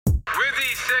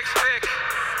86th pick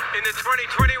in the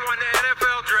 2021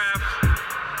 NFL Draft,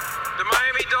 the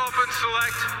Miami Dolphins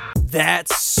select.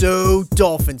 That's So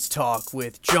Dolphins Talk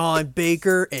with John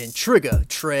Baker and Trigga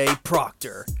Trey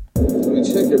Proctor. Let me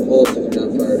check your pulse if you're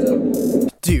not fired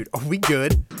up. Dude, are we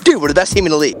good? Dude, we're the best team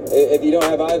in the league. If you don't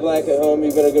have eye black at home,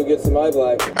 you better go get some eye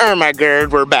black. Oh my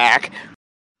god, we're back.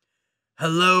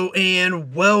 Hello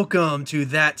and welcome to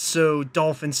That's So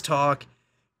Dolphins Talk.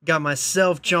 Got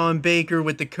myself, John Baker,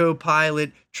 with the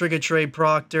co-pilot, Trigga Trey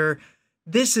Proctor.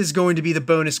 This is going to be the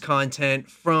bonus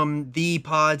content from the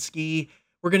Podski.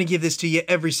 We're going to give this to you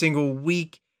every single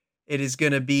week. It is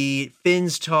going to be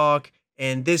Fins Talk,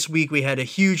 and this week we had a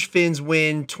huge Fins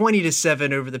win,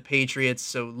 20-7 over the Patriots,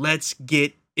 so let's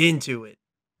get into it.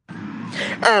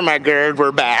 Oh my god,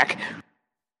 we're back.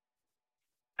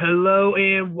 Hello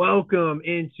and welcome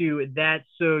into That's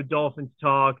So Dolphins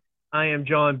Talk. I am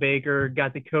John Baker,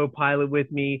 got the co-pilot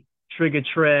with me, Trigga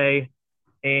Trey,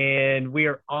 and we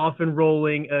are off and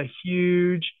rolling a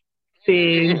huge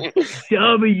Fins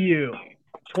W.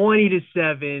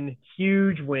 20-7,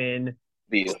 huge win.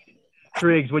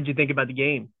 Triggs, what'd you think about the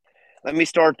game? Let me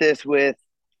start this with,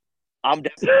 I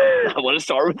want to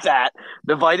start with that.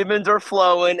 The vitamins are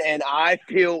flowing, and I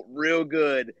feel real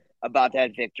good about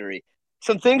that victory.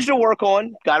 Some things to work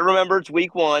on. Got to remember it's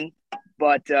week one.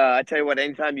 But I tell you what,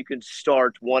 anytime you can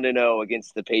start 1-0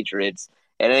 against the Patriots,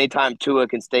 and anytime Tua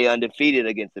can stay undefeated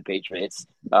against the Patriots,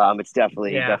 it's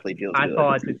definitely feels good. I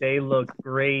thought that they looked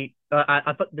great.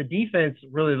 I thought the defense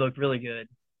really looked really good,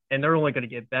 and they're only going to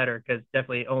get better because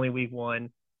definitely only week one.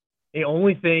 The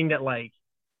only thing that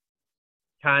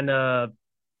kind of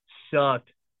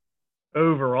sucked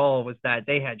overall was that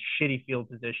they had shitty field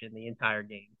position the entire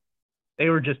game. They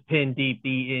were just pinned deep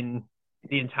in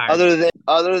the entire game.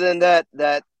 Other than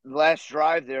that last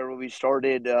drive there where we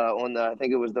started on the, I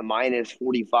think it was the minus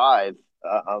 45.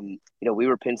 We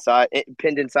were pinned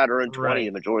inside our own 20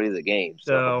 the majority of the game.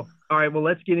 So all right, well,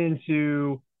 let's get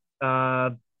into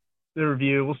the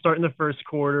review. We'll start in the first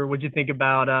quarter. What'd you think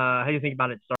about how do you think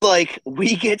about it starting? Like,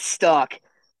 we get stuck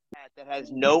that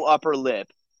has no upper lip,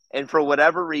 and for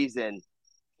whatever reason,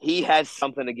 he has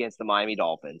something against the Miami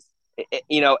Dolphins.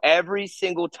 Every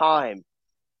single time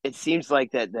it seems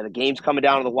like that a game's coming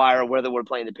down to the wire, whether we're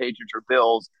playing the Patriots or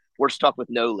Bills, we're stuck with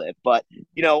no lip. But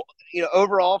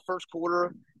overall, first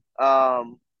quarter,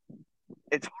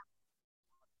 it's hard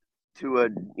to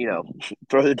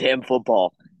throw the damn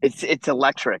football. It's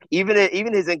electric. Even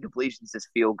his incompletions just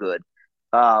feel good.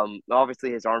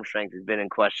 Obviously, his arm strength has been in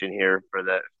question here from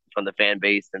the fan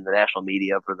base and the national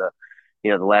media for the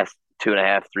last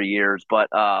 2.5, 3 years. But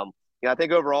I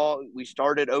think overall we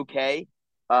started okay.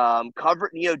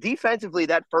 Defensively,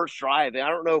 that first drive, and I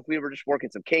don't know if we were just working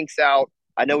some kinks out.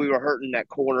 I know we were hurting that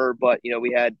corner, but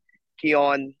we had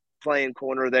Keon playing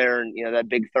corner there, and that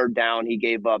big third down, he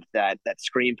gave up that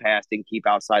screen pass and keep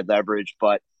outside leverage.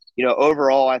 But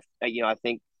overall, I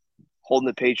think holding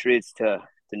the Patriots to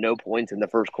no points in the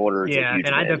first quarter is a huge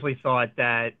win. I definitely thought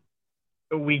that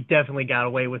we definitely got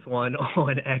away with one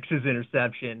on X's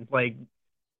interception. Like,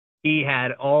 he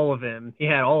had all of him. He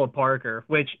had all of Parker,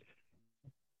 which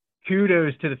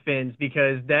kudos to the Fins,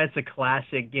 because that's a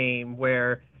classic game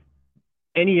where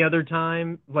any other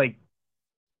time, like,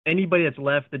 anybody that's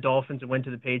left the Dolphins and went to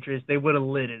the Patriots, they would have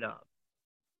lit it up.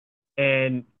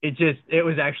 And it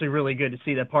was actually really good to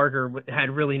see that Parker had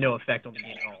really no effect on the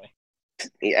game at all.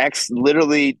 X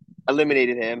literally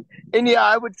eliminated him. And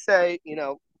I would say,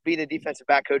 being a defensive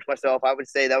back coach myself, I would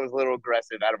say that was a little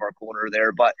aggressive out of our corner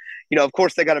there. But, of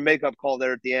course, they got a makeup call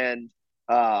there at the end.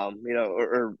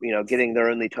 Getting their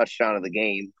only touchdown of the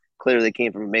game. Clearly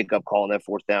came from a makeup call on that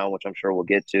fourth down, which I'm sure we'll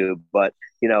get to. But,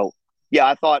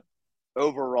 I thought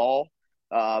overall,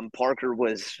 Parker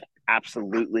was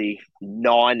absolutely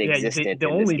non-existent. The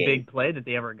only big play that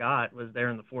they ever got was there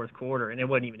in the fourth quarter, and it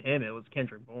wasn't even him. It was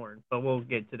Kendrick Bourne. But we'll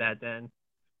get to that then.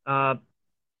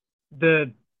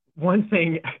 The one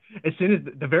thing, as soon as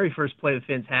the very first play the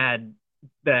Fins had,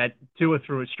 that Tua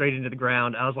threw it straight into the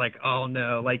ground, I was like, oh,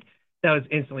 no, that was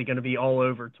instantly going to be all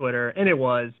over Twitter, and it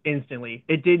was instantly.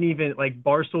 It didn't even,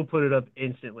 Barstool put it up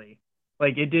instantly.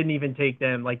 It didn't even take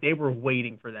them, they were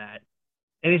waiting for that.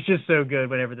 And it's just so good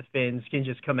whenever the Fins can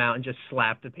just come out and just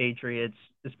slap the Patriots,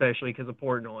 especially because of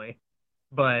Portnoy.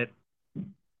 But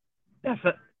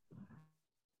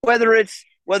whether it's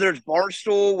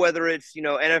Barstool, whether it's,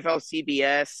 NFL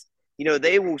CBS,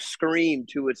 they will scream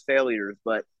to its failures,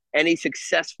 but any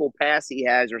successful pass he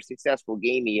has or successful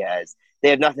game he has, they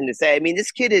have nothing to say. I mean,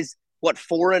 this kid is,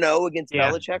 4-0 against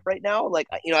Belichick right now?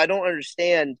 I don't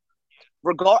understand.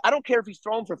 I don't care if he's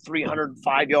throwing for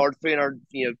 305 yards,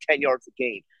 310 yards a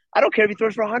game. I don't care if he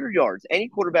throws for 100 yards. Any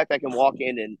quarterback that can walk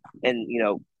in and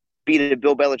beat a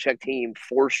Bill Belichick team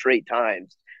 4 straight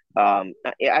times. I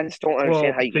just don't understand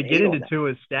Well, how you to can get hate on into that.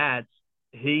 Tua's stats,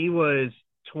 he was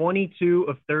 22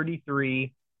 of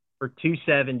 33 for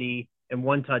 270 and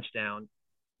 1 touchdown.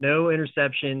 No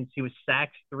interceptions. He was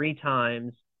sacked 3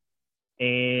 times,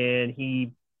 and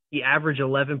he averaged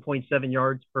 11.7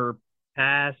 yards per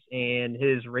pass, and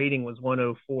his rating was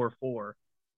 104.4.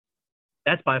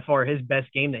 That's by far his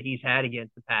best game that he's had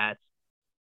against the Pats.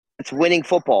 It's winning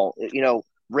football.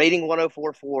 Rating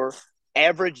 104.4,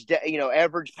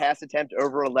 average pass attempt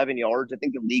over 11 yards. I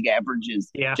think the league average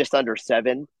is Yeah, just under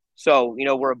 7. So,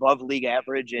 we're above league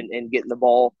average and getting the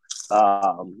ball,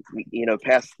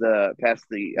 past the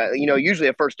usually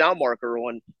a first down marker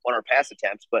on our pass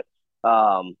attempts. But,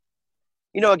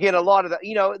 again, a lot of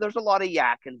there's a lot of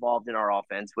yak involved in our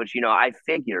offense, which, I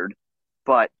figured,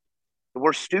 but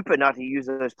we're stupid not to use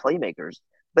those playmakers.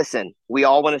 Listen, we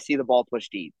all want to see the ball push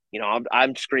deep.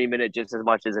 I'm screaming it just as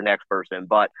much as the next person.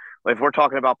 But if we're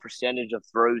talking about percentage of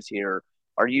throws here,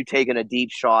 are you taking a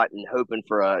deep shot and hoping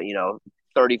for a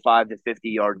 35 to 50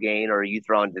 yard gain, or are you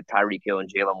throwing to Tyreek Hill and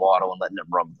Jalen Waddle and letting them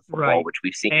run the football, right. which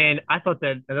we've seen And I thought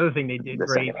that another thing they in did the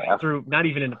second great half? through not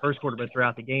even in the first quarter, but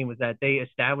throughout the game was that they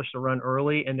established the run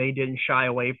early and they didn't shy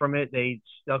away from it. They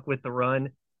stuck with the run,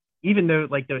 even though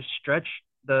like the stretch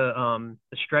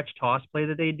toss play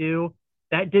that they do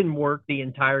that didn't work the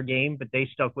entire game, but they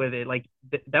stuck with it. Like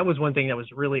that was one thing that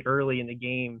was really early in the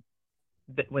game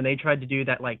that when they tried to do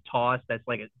that like toss that's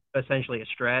like essentially a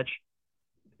stretch.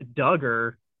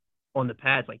 Duggar on the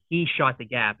pads, like he shot the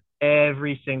gap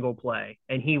every single play,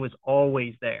 and he was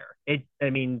always there.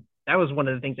 I mean, that was one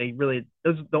of the things that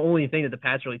was the only thing that the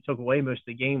Pats really took away most of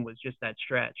the game was just that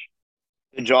stretch.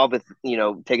 Good job with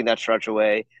taking that stretch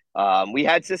away. We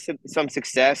had some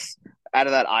success out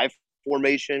of that I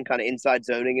formation, kind of inside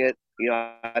zoning it.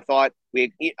 I thought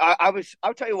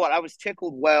I'll tell you what, I was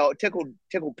tickled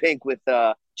pink with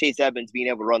Chase Edmonds being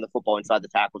able to run the football inside the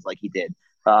tackles like he did.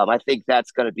 I think that's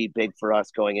going to be big for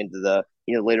us going into the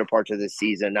later parts of this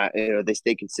season. They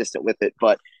stay consistent with it,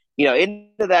 but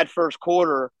into that first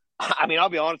quarter, I mean, I'll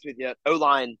be honest with you, O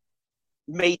line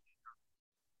made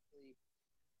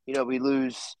we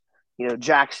lose,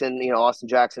 Jackson, Austin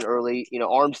Jackson early.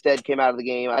 Armstead came out of the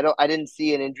game. I didn't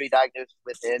see an injury diagnosis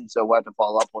with him, so we'll have to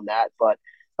follow up on that. But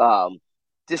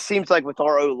just seems like with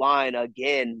our O line,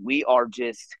 again, we are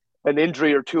just an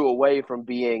injury or two away from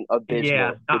being Yeah, abysmal,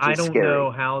 which I is don't scary.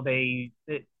 know how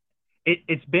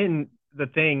it's been the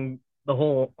thing the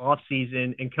whole off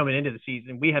season and coming into the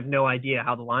season. We have no idea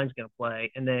how the line's going to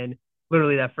play, and then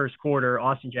literally that first quarter,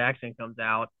 Austin Jackson comes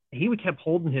out. He kept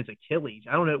holding his Achilles.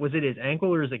 I don't know, was it his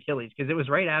ankle or his Achilles? Because it was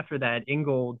right after that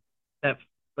Ingold, that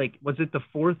like was it the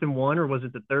 4th and 1 or was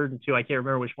it the 3rd and 2? I can't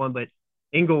remember which one, but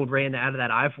Ingold ran out of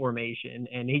that I formation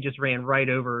and he just ran right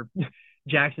over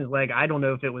Jackson's leg. I don't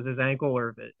know if it was his ankle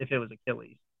or if it was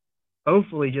Achilles.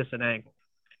 Hopefully, just an ankle.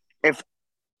 If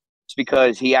it's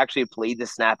because he actually played the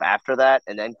snap after that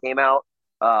and then came out.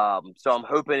 So I'm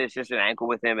hoping it's just an ankle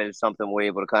with him and it's something we're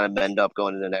able to kind of mend up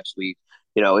going into next week.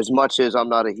 As much as I'm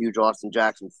not a huge Austin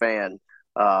Jackson fan,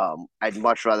 I'd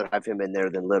much rather have him in there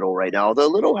than Little right now. Although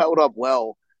Little held up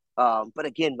well, but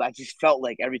again, I just felt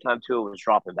like every time Tua was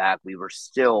dropping back, we were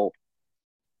still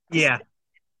just Yeah,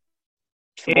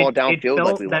 the ball it downfield like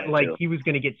felt we that wanted like to. he was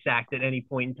going to get sacked at any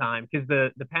point in time because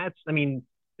the Pats. I mean,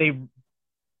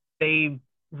 they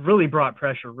really brought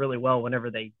pressure really well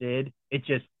whenever they did. It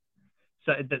just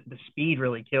the speed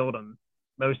really killed them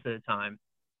most of the time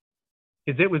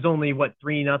because it was only what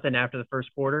 3-0 after the first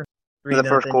quarter. In Three the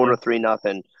first nothing, quarter, yeah,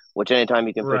 3-0, which anytime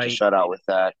you can pitch a right. shutout with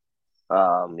that,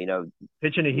 um, you know,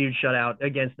 Pitching a huge shutout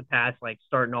against the Pats, like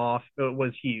starting off, it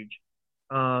was huge.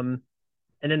 And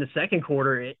then the second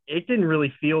quarter, it didn't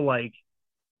really feel like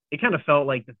it kind of felt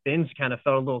like the Finns kind of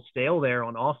felt a little stale there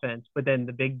on offense, but then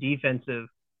the big defensive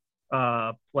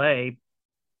play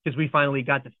because we finally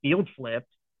got the field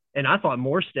flipped, and I thought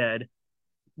Morstead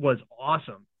was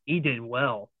awesome. He did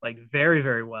well, like very,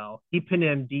 very well. He pinned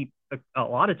him deep a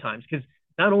lot of times because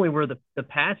not only were the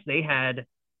Pats, they had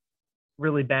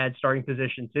really bad starting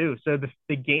position too. So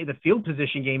the field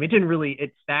position game, it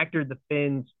factored the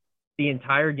Finns the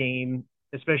entire game,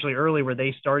 especially early where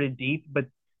they started deep. But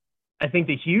I think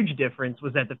the huge difference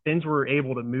was that the Finns were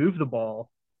able to move the ball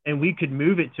and we could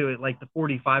move it to it like the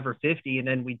 45 or 50 and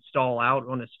then we'd stall out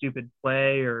on a stupid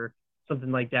play or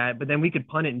something like that. But then we could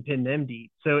punt it and pin them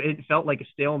deep. So it felt like a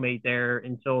stalemate there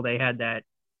until they had that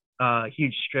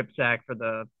huge strip sack for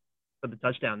the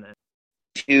touchdown then.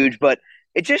 huge, but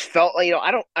it just felt like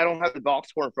I don't have the box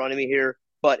score in front of me here,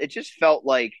 but it just felt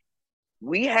like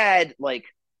we had like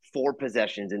 4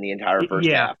 possessions in the entire first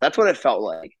Yeah, half. That's what it felt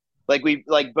like.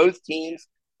 Like both teams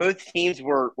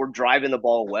were driving the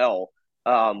ball well.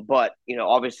 But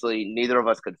obviously neither of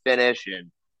us could finish,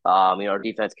 and our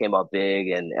defense came up big,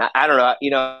 and I don't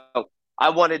know, I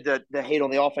wanted to hate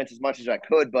on the offense as much as I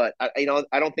could, but I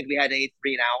don't think we had any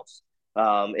 3 and outs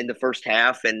in the first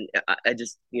half, and I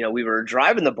just we were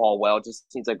driving the ball well. It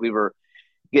just seems like we were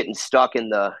getting stuck in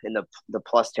the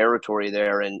plus territory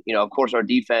there, and of course our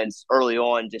defense early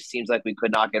on just seems like we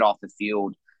could not get off the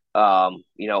field. On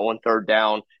third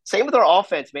down. Same with our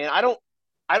offense, man. I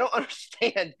don't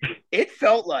understand. It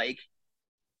felt like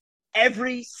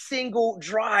every single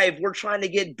drive we're trying to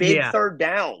get big yeah, third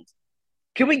downs.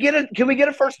 Can we get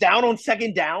a first down on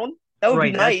second down? That would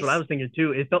be right. That's what I nice. was thinking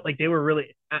too. It felt like they were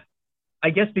really, I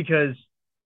guess because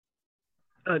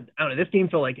I don't know, this game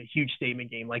felt like a huge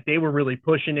statement game. Like they were really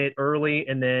pushing it early,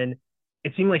 and then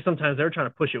it seemed like sometimes they were trying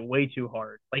to push it way too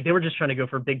hard. Like they were just trying to go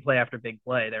for big play after big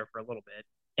play there for a little bit.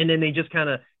 And then they just kind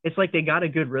of, it's like they got a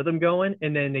good rhythm going,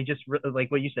 and then they just, like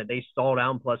what you said, they stalled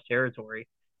out in plus territory,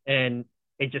 and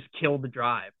it just killed the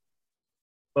drive.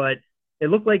 But it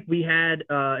looked like we had in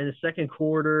the second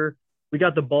quarter, we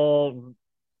got the ball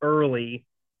early,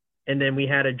 and then we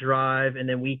had a drive, and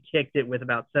then we kicked it with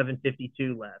about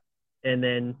 7:52 left, and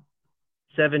then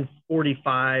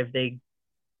 7:45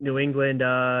 New England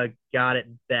got it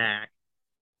back,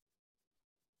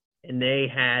 and they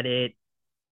had it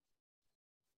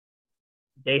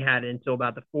until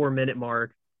about the 4 minute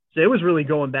mark. So it was really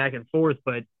going back and forth,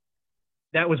 but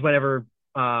that was whenever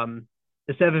the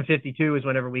 7:52 is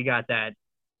whenever we got that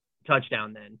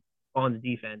touchdown then on the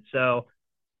defense. So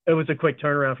it was a quick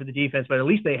turnaround for the defense, but at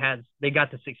least they got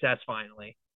the success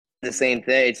finally. The same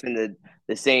thing. It's been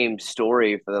the same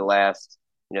story for the last,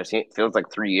 it feels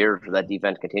like 3 years where that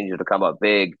defense continues to come up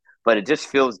big, but it just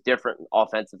feels different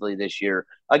offensively this year.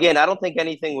 Again, I don't think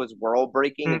anything was world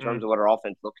breaking in terms Mm-mm. of what our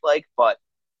offense looked like, but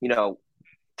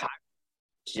Ty's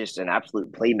just an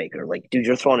absolute playmaker. Like, dude,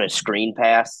 you're throwing a screen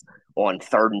pass on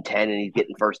 3rd and 10 and he's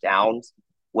getting first downs.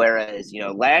 Whereas,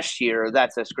 last year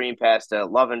that's a screen pass to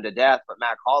love him to death, but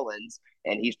Mac Hollins,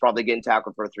 and he's probably getting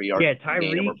tackled for a 3 yard Yeah,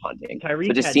 gain and we're Tyreek punting. So it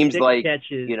Tyreek just had seems six like,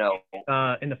 catches you know,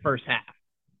 in the first half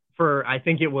for I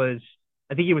think it was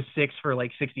 6 for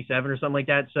like 67 or something like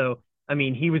that. So I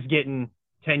mean, he was getting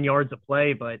 10 yards of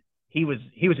play, but he was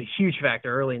a huge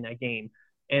factor early in that game,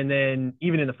 and then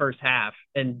even in the first half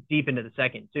and deep into the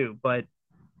second too. But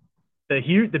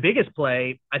the biggest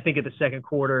play I think of the second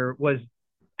quarter was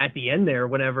at the end there,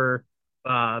 whenever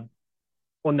on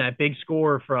that big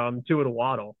score from Tua to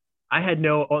Waddle. I had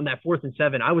no on that 4th and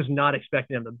 7. I was not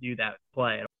expecting them to do that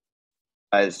play.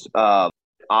 guys,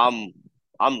 I'm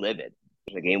livid.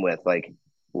 The game with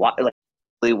why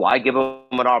give them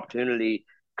an opportunity?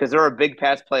 Because they're a big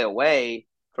pass play away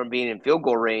from being in field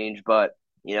goal range. But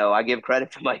I give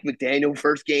credit to Mike McDaniel,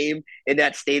 first game in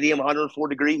that stadium,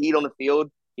 104-degree heat on the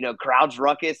field. Crowds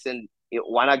ruckus, and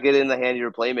why not get in the hand of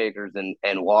your playmakers?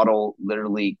 And Waddle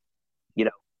literally, you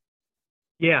know,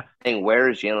 Yeah, saying, where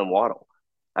is Jalen Waddle?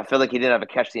 I feel like he didn't have a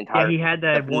catch the yeah, entire he had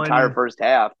that the entire one. first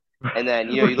half. And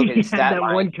then you look at He his had stat that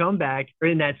line. one comeback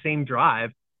in that same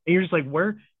drive, and you're just like,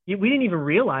 where? We didn't even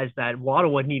realize that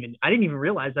Waddle wasn't even. I didn't even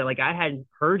realize that. Like I hadn't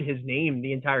heard his name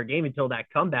the entire game until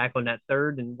that comeback on that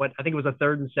third and what I think it was a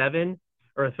 3rd and 7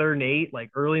 or a 3rd and 8,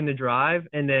 like early in the drive,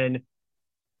 and then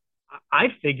I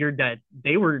figured that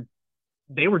they were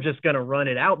just going to run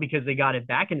it out because they got it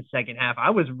back in the second half.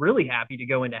 I was really happy to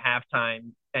go into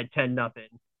halftime at 10-0.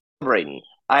 Celebrating.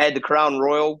 I had the Crown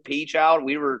Royal Peach out.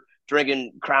 We were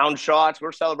drinking Crown shots.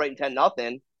 We're celebrating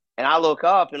 10-0. And I look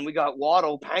up and we got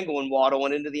Waddle, Penguin Waddle,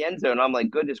 went into the end zone. I'm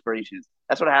like, goodness gracious.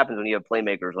 That's what happens when you have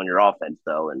playmakers on your offense,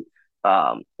 though. And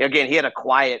again, he had a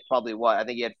quiet, probably what? I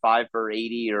think he had 5 for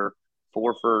 80 or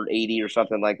 4 for 80 or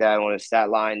something like that on his stat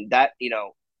line.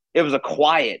 It was a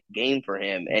quiet game for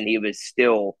him, and he was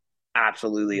still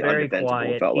absolutely Very undefensible, it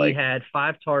quiet. felt He like. had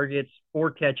 5 targets,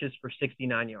 4 catches for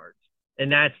 69 yards.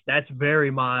 And that's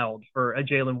very mild for a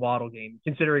Jalen Waddle game,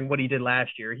 considering what he did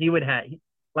last year.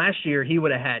 Last year he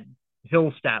would have had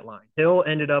Hill's stat line. Hill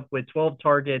ended up with 12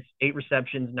 targets, 8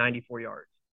 receptions, 94 yards.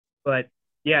 But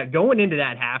yeah, going into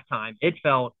that halftime,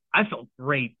 I felt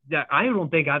great. I don't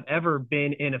think I've ever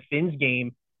been in a Finns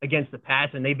game against the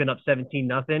Pats and they've been up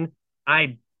 17-0.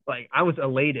 I was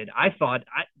elated. I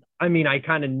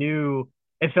kind of knew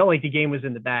it felt like the game was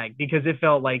in the bag because it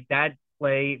felt like that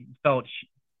play felt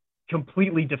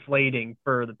completely deflating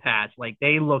for the Pats. Like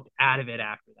they looked out of it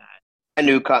after that. I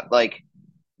knew, like,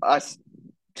 us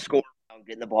scoring,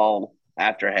 getting the ball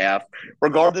after half,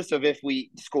 regardless of if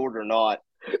we scored or not.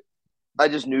 I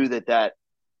just knew that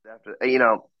after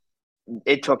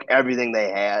it took everything they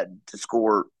had to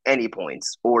score any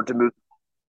points or to move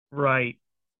Right.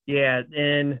 Yeah,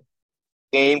 and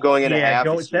the game going into yeah, half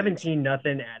going is huge.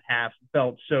 17-0 at half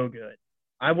felt so good.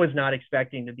 I was not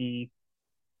expecting to be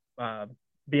uh,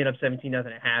 being up 17-0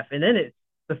 at half. And then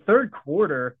the third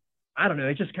quarter, I don't know,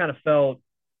 it just kind of felt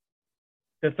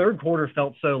the third quarter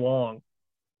felt so long.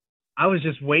 I was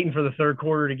just waiting for the third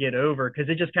quarter to get over because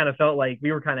it just kind of felt like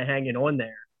we were kind of hanging on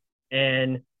there.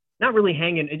 And not really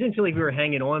hanging, it didn't feel like we were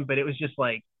hanging on, but it was just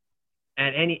like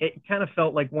it kind of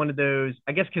felt like one of those,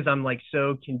 I guess because I'm like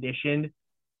so conditioned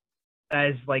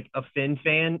as like a Finn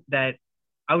fan that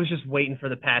I was just waiting for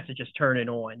the Pats to just turn it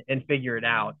on and figure it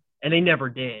out. And they never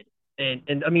did.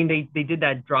 And I mean they did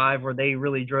that drive where they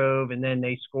really drove and then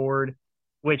they scored,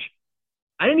 which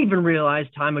I didn't even realize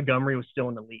Ty Montgomery was still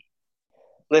in the league.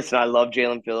 Listen, I love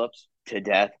Jalen Phillips to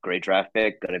death. Great draft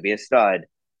pick, going to be a stud.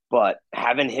 But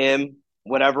having him,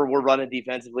 whatever we're running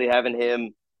defensively, having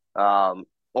him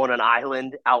on an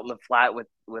island out in the flat with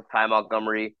Ty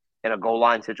Montgomery in a goal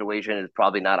line situation is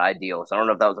probably not ideal. So I don't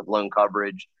know if that was a blown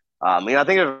coverage. I think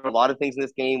there's a lot of things in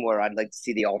this game where I'd like to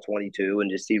see the all 22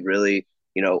 and just see really,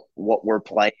 what we're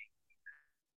playing.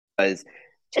 Because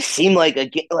just seemed like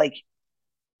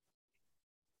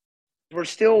we're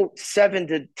still 7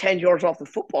 to 10 yards off the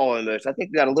football almost. I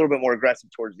think we got a little bit more aggressive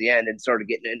towards the end and started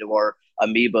getting into our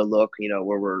amoeba look,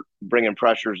 where we're bringing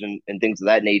pressures and things of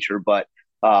that nature. But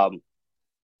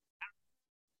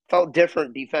felt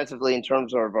different defensively in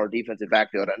terms of our defensive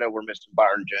backfield. I know we're missing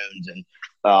Byron Jones, and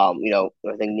I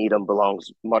think Needham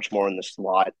belongs much more in the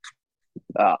slot.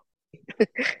 Uh,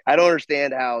 I don't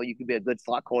understand how you can be a good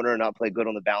slot corner and not play good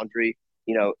on the boundary.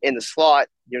 In the slot,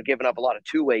 you're giving up a lot of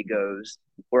two-way goes,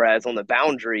 whereas on the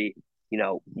boundary,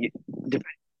 you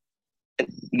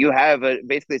have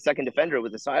basically a second defender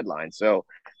with the sideline. So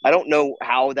I don't know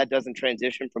how that doesn't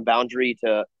transition from boundary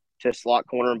to slot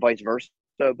corner and vice versa,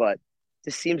 but it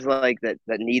just seems like that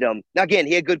Needham. Now again,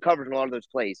 he had good coverage in a lot of those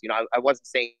plays. I wasn't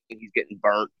saying he's getting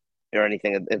burnt or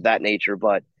anything of that nature,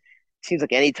 but it seems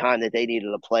like any time that they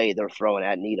needed a play, they're throwing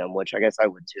at Needham, which I guess I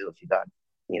would too if you got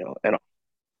and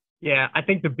Yeah, I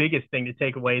think the biggest thing to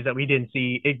take away is that we didn't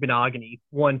see Igbenogany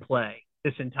one play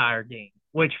this entire game,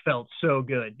 which felt so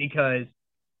good because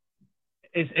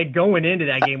going into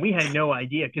that game, we had no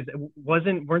idea because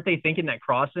weren't they thinking that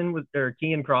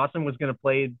Kean Crossan was going to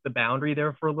play the boundary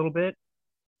there for a little bit?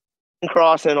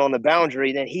 Crossing on the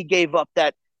boundary, then he gave up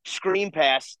that screen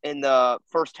pass in the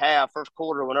first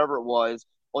quarter, whenever it was,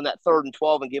 on that 3rd and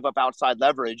 12 and gave up outside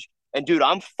leverage. And dude,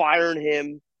 I'm firing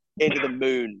him into the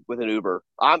moon with an Uber.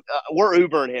 We're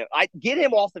Ubering him. I get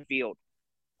him off the field.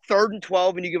 3rd and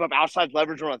 12, and you give up outside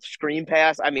leverage on a screen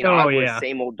pass. I mean, I was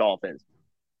same old Dolphins.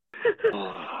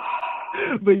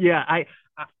 But yeah,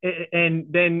 and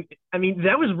then I mean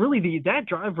that was really that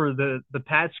drive where the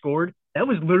Pats scored. That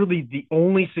was literally the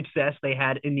only success they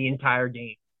had in the entire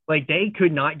game. Like they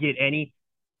could not get any.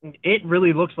 It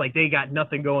really looks like they got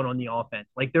nothing going on the offense.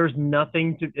 Like there's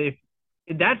nothing to. If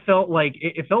that felt like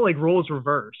it felt like roles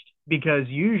reversed because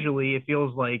usually it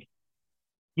feels like.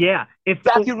 Yeah,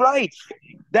 exactly right.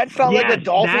 That felt like the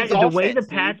Dolphins. The way the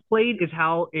Pats played is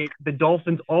how the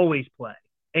Dolphins always play.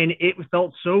 And it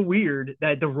felt so weird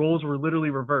that the roles were literally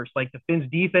reversed. Like the Finns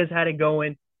defense had it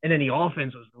going, and then the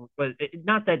offense was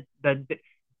not that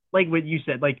like what you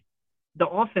said. Like the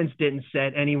offense didn't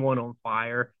set anyone on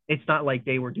fire. It's not like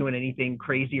they were doing anything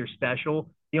crazy or special.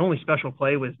 The only special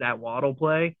play was that Waddle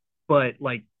play, but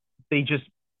like they just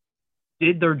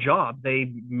did their job.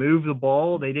 They moved the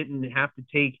ball. They didn't have to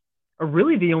take.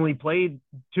 Really, the only play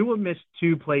Tua missed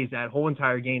 2 plays that whole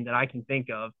entire game that I can think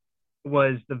of.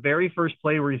 Was the very first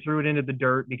play where he threw it into the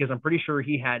dirt because I'm pretty sure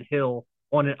he had Hill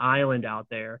on an island out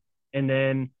there. And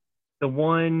then the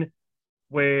one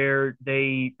where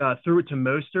they threw it to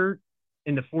Mostert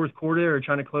in the 4th quarter or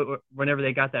trying to close whenever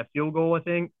they got that field goal, I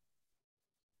think.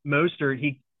 Mostert,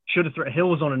 he should have Hill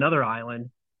was on another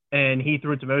island and he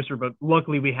threw it to Mostert, but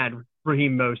luckily we had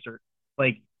Raheem Mostert.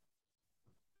 Like,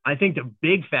 I think the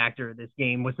big factor of this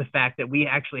game was the fact that we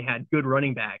actually had good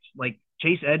running backs. Like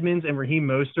Chase Edmonds and Raheem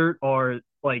Mostert are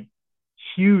like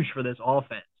huge for this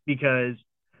offense because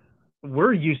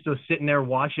we're used to sitting there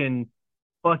watching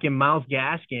fucking Myles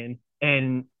Gaskin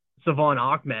and Savon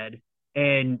Ahmed,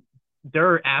 and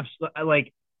they're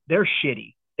they're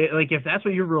shitty. Like if that's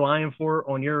what you're relying for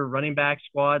on your running back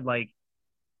squad, like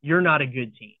you're not a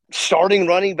good team. Starting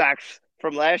running backs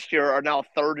from last year are now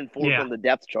 3rd and 4th on the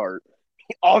depth chart.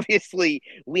 Obviously,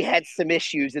 we had some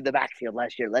issues in the backfield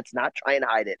last year. Let's not try and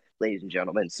hide it, ladies and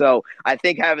gentlemen. So I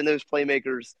think having those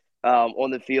playmakers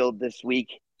on the field this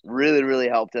week really, really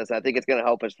helped us. I think it's going to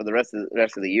help us for the rest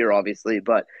of the year, obviously.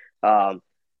 But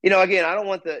again, I don't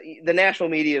want the national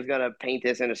media is going to paint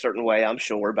this in a certain way, I'm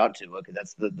sure, about Tua, because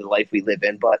that's the life we live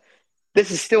in. But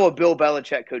this is still a Bill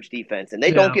Belichick coach defense, and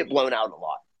they don't Yeah. get blown out a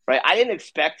lot, right? I didn't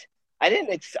expect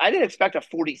a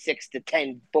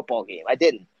 46-10 football game. I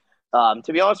didn't.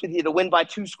 To be honest with you, to win by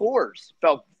 2 scores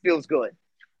feels good.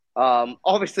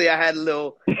 Obviously, I had a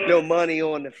little money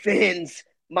on the Fins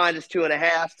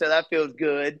 -2.5, so that feels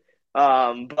good.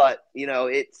 But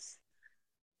it's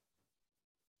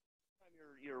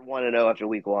you're 1-0 after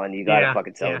week one. You got to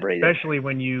fucking celebrate it. Especially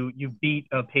when you beat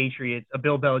a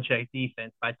Bill Belichick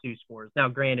defense by 2 scores. Now,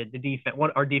 granted,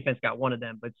 our defense got one of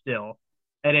them, but still,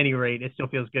 at any rate, it still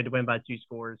feels good to win by 2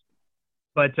 scores.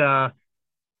 But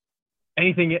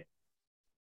anything.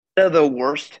 The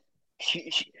worst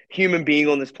human being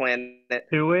on this planet.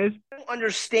 Who is? I don't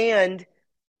understand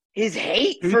his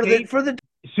hate Who's for hate? the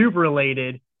Super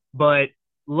related, but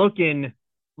looking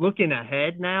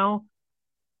ahead now.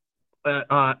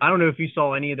 I don't know if you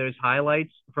saw any of those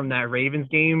highlights from that Ravens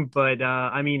game, but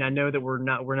I mean, I know that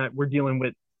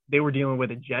they were dealing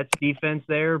with a Jets defense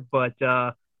there, but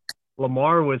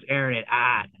Lamar was airing it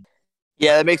at.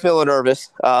 Yeah, that makes me a little nervous.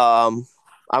 I'm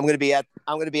gonna be at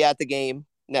the game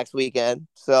next weekend,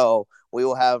 so we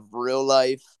will have real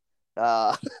life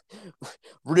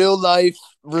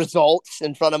results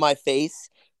in front of my face.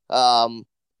 I'm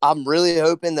really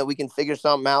hoping that we can figure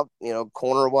something out,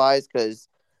 corner wise, because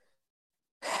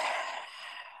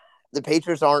the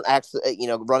Patriots aren't actually,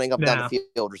 running up down the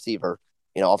field receiver,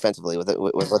 offensively with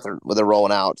what they're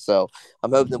rolling out. So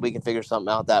I'm hoping that we can figure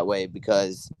something out that way,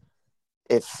 because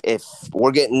if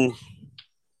we're getting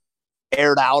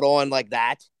aired out on like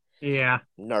that,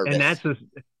 nervous. And that's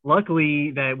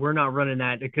luckily that we're not running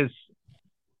that, because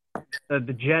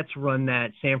the Jets run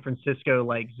that San Francisco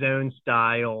like zone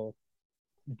style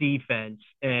defense,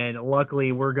 and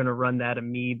luckily we're going to run that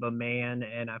amoeba man,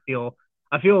 and I feel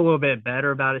a little bit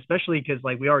better about it, especially because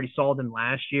like we already saw them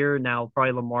last year. Now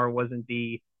probably Lamar wasn't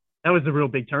that was the real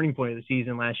big turning point of the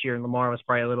season last year, and Lamar was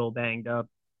probably a little banged up,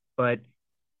 but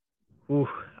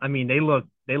I mean they look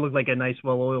like a nice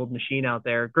well-oiled machine out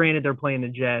there. Granted, they're playing the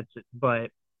Jets,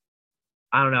 but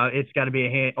I don't know, it's got to be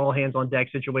a all hands on deck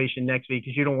situation next week,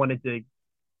 because you don't want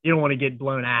to get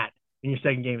blown at in your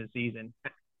second game of the season.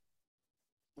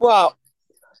 Well,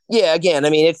 yeah, again, I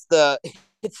mean, it's the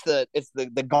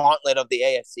gauntlet of the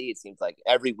AFC. It seems like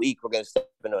every week we're going to step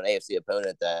into an AFC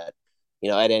opponent that,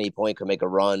 at any point could make a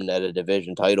run at a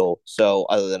division title. So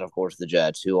other than, of course, the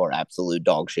Jets, who are absolute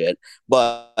dog shit.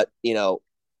 But,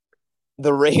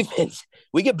 the Ravens,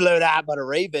 we get blown out by the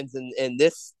Ravens, and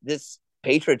this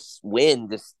Patriots win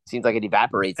just seems like it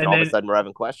evaporates, and all of a sudden we're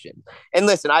having questions. And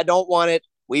listen, I don't want it.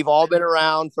 We've all been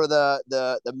around for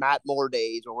the Matt Moore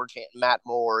days where we're chanting Matt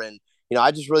Moore, and I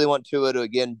just really want Tua to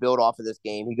again build off of this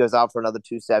game. He goes out for another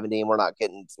 270, and we're not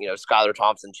getting Skylar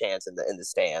Thompson chance in the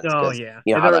stands. Oh yeah,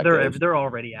 they're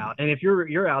already out. And if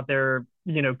you're out there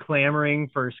clamoring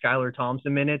for Skylar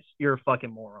Thompson minutes, you're a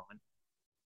fucking moron.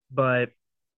 But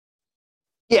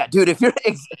yeah, dude, if you're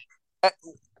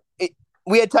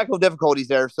we had technical difficulties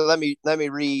there, so let me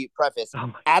re-preface.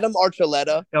 Adam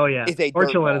Archuleta. Oh yeah,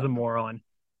 Archuleta's a moron.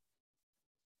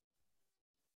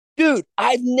 Dude,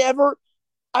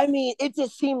 it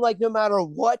just seemed like no matter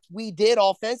what we did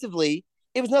offensively,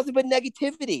 it was nothing but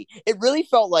negativity. It really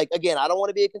felt like, again, I don't want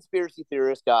to be a conspiracy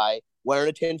theorist guy wearing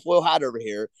a tinfoil hat over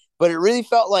here, but it really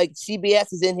felt like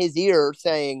CBS is in his ear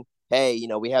saying, hey,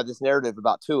 we have this narrative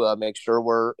about Tua. Make sure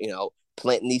we're,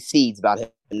 planting these seeds about him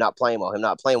not playing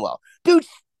well. Dude's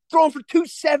throwing for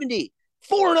 270,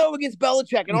 4-0 against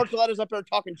Belichick, and Archuleta's up there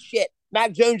talking shit.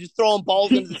 Mac Jones is throwing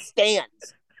balls into the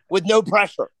stands with no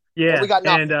pressure. Yeah, we got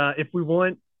nothing. And if we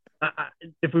want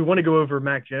to go over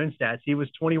Mac Jones stats, he was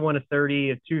 21 of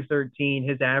 30 at 213.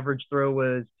 His average throw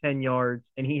was 10 yards,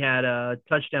 and he had a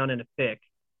touchdown and a pick.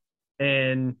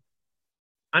 And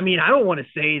I mean, I don't want to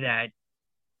say that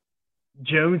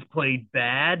Jones played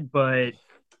bad, but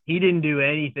he didn't do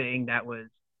anything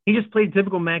he just played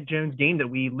typical Mac Jones game that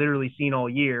we literally seen all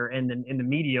year, and then in the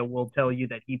media will tell you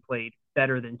that he played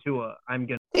better than Tua.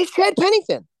 He's Chad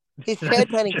Pennington. He's Chad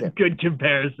Pennington. Good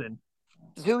comparison.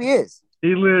 That's who he is.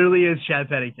 He literally is Chad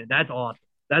Pennington. That's awesome.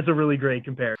 That's a really great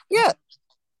comparison. Yeah,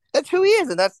 that's who he is,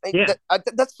 and that's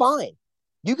fine.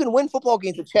 You can win football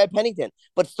games with Chad Pennington,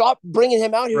 but stop bringing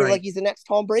him out here like he's the next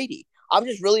Tom Brady. I'm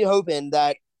just really hoping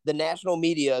that the national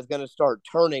media is going to start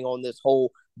turning on this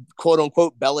whole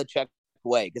quote-unquote Belichick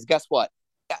way, because guess what?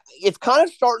 It's kind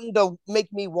of starting to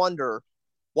make me wonder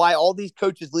why all these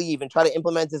coaches leave and try to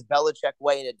implement this Belichick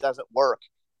way and it doesn't work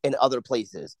in other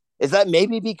places. Is that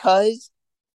maybe because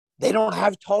they don't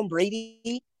have Tom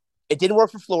Brady? It didn't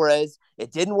work for Flores.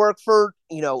 It didn't work for,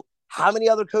 how many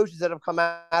other coaches that have come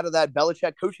out of that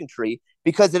Belichick coaching tree,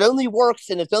 because it only works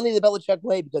and it's only the Belichick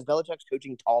way because Belichick's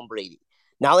coaching Tom Brady.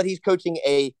 Now that he's coaching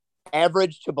a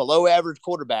average to below average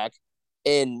quarterback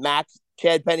in Max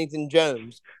Chad Pennington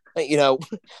Jones, I,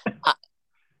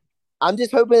 I'm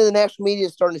just hoping the national media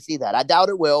is starting to see that. I doubt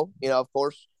it will. Of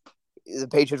course, the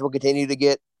Patriots will continue to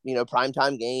get,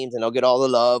 primetime games and they'll get all the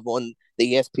love on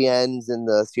the ESPNs and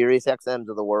the Sirius XMs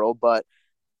of the world. But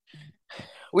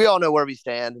we all know where we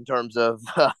stand in terms of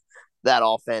that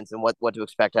offense and what to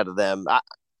expect out of them.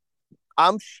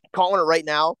 I'm calling it right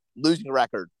now, losing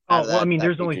record. Oh, well, I mean,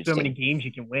 there's only so many games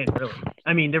you can win, really.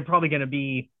 I mean, they're probably going to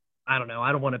be, I don't know.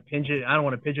 I don't want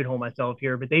to pigeonhole myself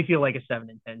here, but they feel like a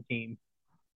 7-10 team.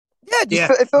 Yeah,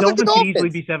 it feels like the Dolphins could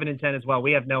easily Dolphins. be 7-10 as well.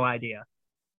 We have no idea.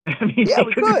 I mean, Yeah,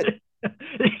 we could.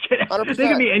 They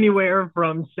could be anywhere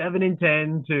from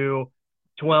 7-10 to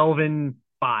 12-5.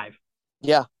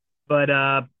 Yeah. But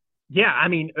yeah, I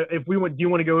mean, do you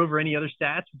want to go over any other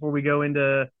stats before we go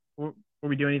into before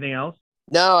we do anything else?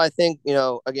 No, I think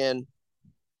again,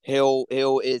 Hill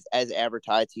is as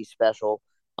advertised. He's special.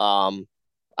 I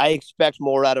expect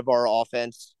more out of our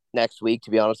offense next week,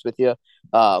 to be honest with you.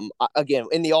 Again,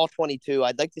 in the all 22,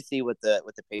 I'd like to see what the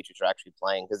Patriots are actually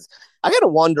playing, because I gotta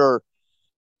wonder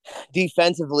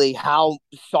defensively how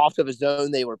soft of a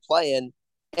zone they were playing,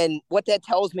 and what that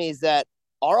tells me is that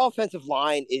our offensive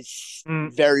line is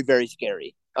very, very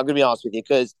scary. I'm gonna be honest with you,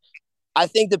 because I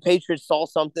think the Patriots saw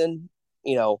something,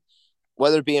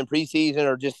 whether it be in preseason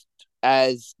or just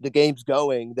as the game's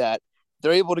going, that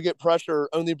they're able to get pressure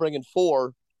only bringing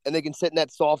 4, and they can sit in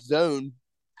that soft zone.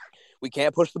 We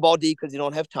can't push the ball deep because you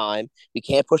don't have time. We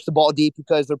can't push the ball deep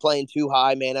because they're playing too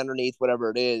high, man underneath, whatever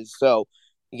it is. So,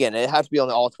 again, it has to be on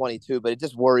the all 22, but it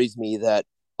just worries me that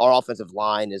our offensive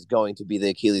line is going to be the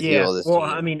Achilles heel of this team.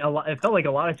 I mean, it felt like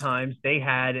a lot of times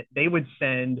they would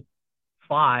send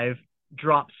 5,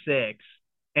 drop 6,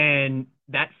 and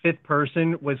that 5th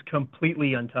person was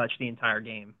completely untouched the entire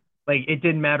game. Like, it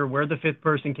didn't matter where the 5th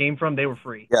person came from; they were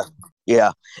free.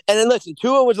 Yeah. And then listen,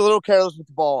 Tua was a little careless with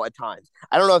the ball at times.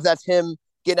 I don't know if that's him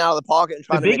getting out of the pocket and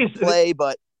trying to make a play,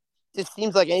 but it just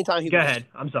seems like anytime he Go ahead.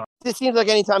 I'm sorry. It seems like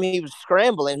anytime he was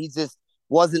scrambling, he just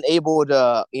wasn't able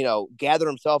to, gather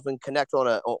himself and connect on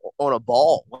a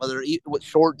ball, whether with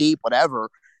short, deep, whatever.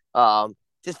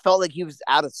 Just felt like he was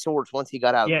out of sorts once he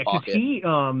got out of the pocket. Yeah,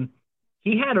 because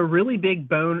he had a really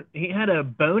big he had a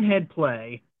bonehead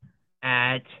play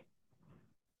at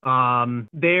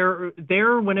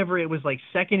there whenever it was like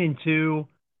 2nd and 2,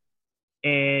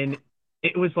 and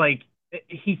it was like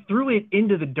he threw it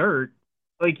into the dirt.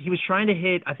 Like, he was trying to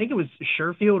hit, I think it was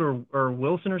Sherfield or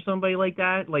Wilson or somebody like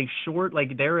that, like short,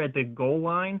 like they're at the goal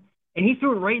line, and he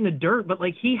threw it right in the dirt. But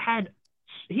like he had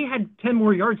 10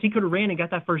 more yards. He could have ran and got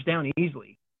that first down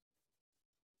easily.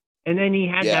 And then he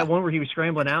had that one where he was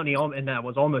scrambling out, and that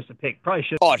was almost a pick. Probably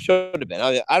should. Oh, it should have been.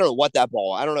 I don't know what that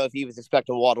ball. I don't know if he was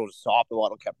expecting Waddle to stop, and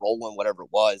Waddle kept rolling, whatever it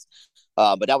was.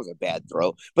 But that was a bad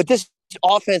throw. But this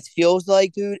offense feels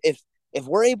like, dude, if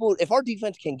our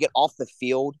defense can get off the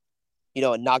field,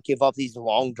 and not give up these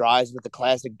long drives with the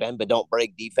classic bend but don't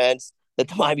break defense that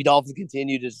the Miami Dolphins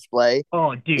continue to display.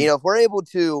 Oh, dude. If we're able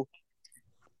to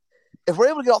get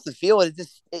off the field,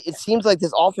 it seems like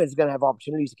this offense is going to have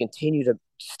opportunities to continue to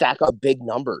stack up big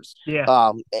numbers. Yeah.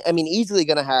 I mean, easily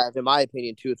going to have, in my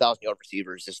opinion, 2,000-yard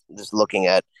receivers. Just looking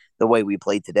at the way we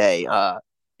played today.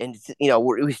 And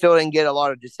we still didn't get a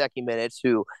lot of Gesicki minutes,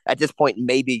 who at this point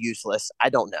may be useless. I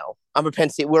don't know.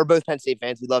 We're both Penn State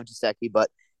fans. We love Gesicki, but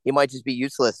he might just be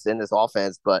useless in this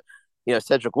offense. But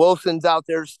Cedric Wilson's out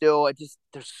there still.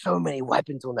 There's so many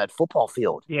weapons on that football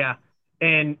field. Yeah.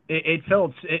 And it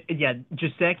felt,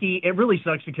 Gesicki, it really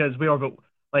sucks because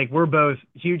we're both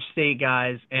huge State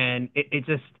guys, and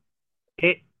it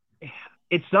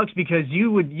sucks because you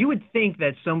would think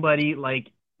that somebody like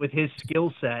with his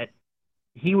skill set,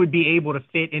 he would be able to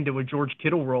fit into a George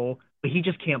Kittle role, but he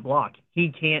just can't block. He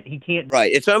can't.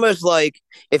 Right. It's almost like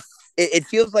if it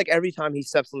feels like every time he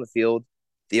steps on the field,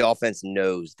 the offense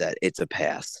knows that it's a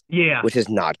pass. Yeah. Which is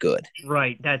not good.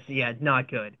 Right. That's not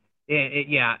good.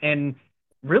 And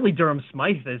really, Durham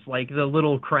Smythe is like the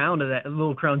little crown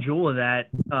jewel of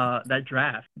that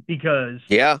draft, because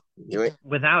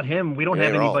without him, we don't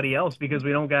have anybody else, because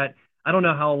we don't got. I don't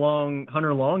know how long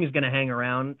Hunter Long is going to hang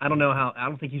around. I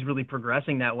don't think he's really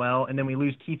progressing that well. And then we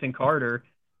lose Keithan Carter,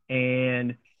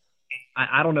 and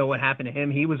I don't know what happened to him.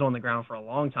 He was on the ground for a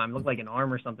long time. It looked like an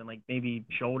arm or something, like maybe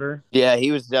shoulder. Yeah,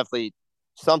 he was definitely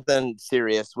something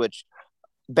serious, which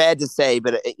bad to say,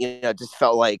 but it just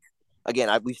felt like, again,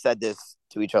 we've said this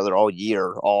to each other all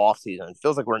year, all offseason. It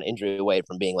feels like we're an injury away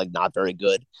from being like not very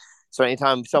good. So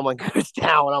anytime someone goes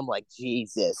down, I'm like,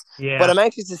 Jesus. But Yeah. I'm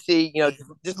anxious to see,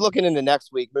 just looking into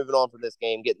next week, moving on from this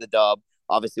game, getting the dub.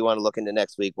 Obviously, want to look into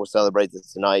next week. We'll celebrate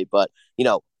this tonight. But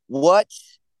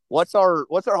what's our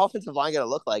offensive line going to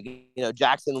look like?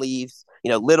 Jackson leaves.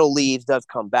 Little leaves, does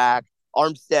come back.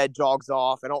 Armstead jogs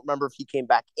off. I don't remember if he came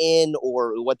back in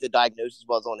or what the diagnosis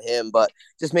was on him, but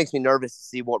just makes me nervous to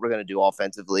see what we're going to do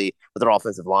offensively with our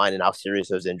offensive line and how serious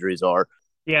those injuries are.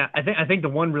 Yeah, I think the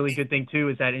one really good thing too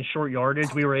is that in short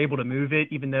yardage we were able to move it,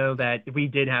 even though that we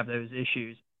did have those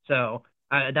issues. So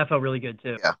that felt really good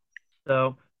too. Yeah.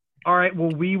 So, all right,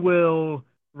 well we will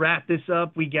wrap this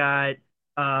up. We got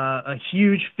a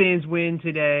huge Fins win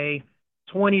today,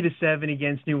 20-7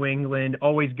 against New England.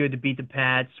 Always good to beat the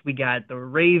Pats. We got the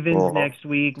Ravens next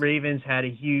week. Ravens had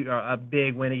a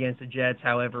big win against the Jets.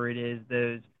 However, it is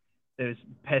those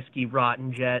pesky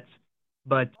rotten Jets.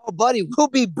 But buddy, we'll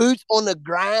be boots on the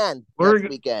grind next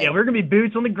weekend. Yeah, we're gonna be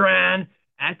boots on the grind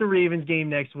at the Ravens game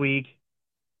next week.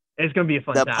 It's gonna be a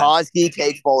fun the time. Posky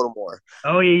takes Baltimore.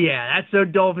 Oh yeah. That's so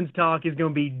Dolphins talk is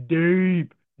gonna be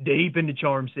deep into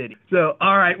Charm City. So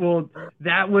all right, well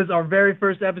that was our very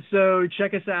first episode.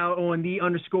 Check us out on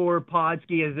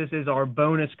 _Podski as this is our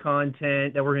bonus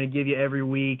content that we're gonna give you every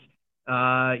week. You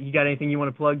got anything you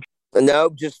want to plug? No,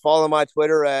 just follow my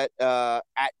Twitter at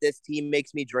this team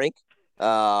makes me drink.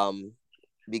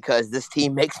 Because this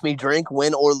team makes me drink,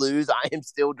 win or lose. I am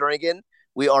still drinking.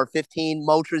 We are 15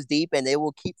 Motras deep, and they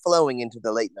will keep flowing into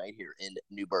the late night here in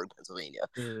Newburgh, Pennsylvania.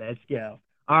 Let's go.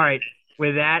 All right.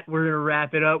 With that, we're going to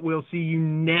wrap it up. We'll see you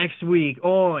next week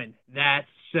on That's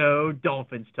So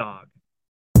Dolphins Talk.